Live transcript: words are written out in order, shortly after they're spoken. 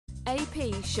AP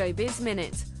Showbiz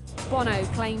Minute. Bono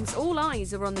claims all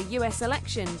eyes are on the US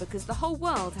election because the whole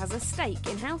world has a stake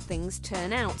in how things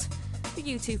turn out. The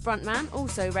U2 frontman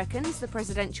also reckons the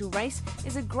presidential race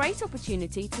is a great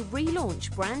opportunity to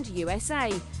relaunch brand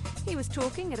USA. He was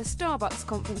talking at a Starbucks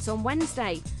conference on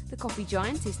Wednesday. The coffee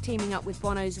giant is teaming up with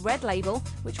Bono's Red label,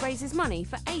 which raises money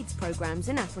for AIDS programs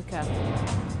in Africa.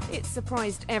 It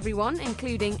surprised everyone,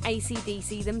 including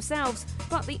AC/DC themselves,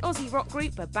 but the Aussie rock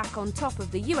group are back on top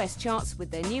of the US charts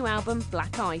with their new album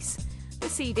Black Ice. The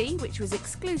CD, which was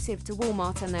exclusive to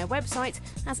Walmart and their website,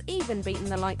 has even beaten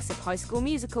the likes of High School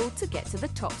Musical to get to the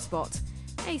top spot.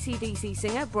 AC/DC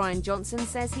singer Brian Johnson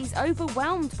says he's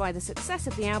overwhelmed by the success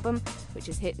of the album, which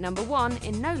has hit #1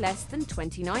 in no less than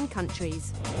 29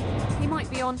 countries. He might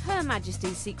be on Her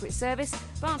Majesty's Secret Service,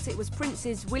 but it was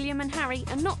Princes William and Harry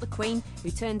and not the Queen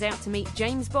who turned out to meet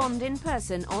James Bond in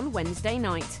person on Wednesday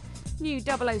night. New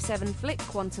 007 flick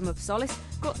Quantum of Solace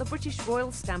got the British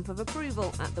Royal stamp of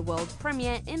approval at the world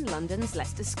premiere in London's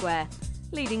Leicester Square.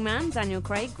 Leading man Daniel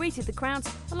Craig greeted the crowds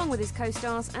along with his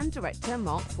co-stars and director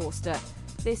Mark Forster.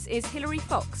 This is Hilary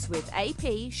Fox with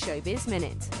AP Showbiz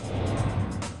Minute.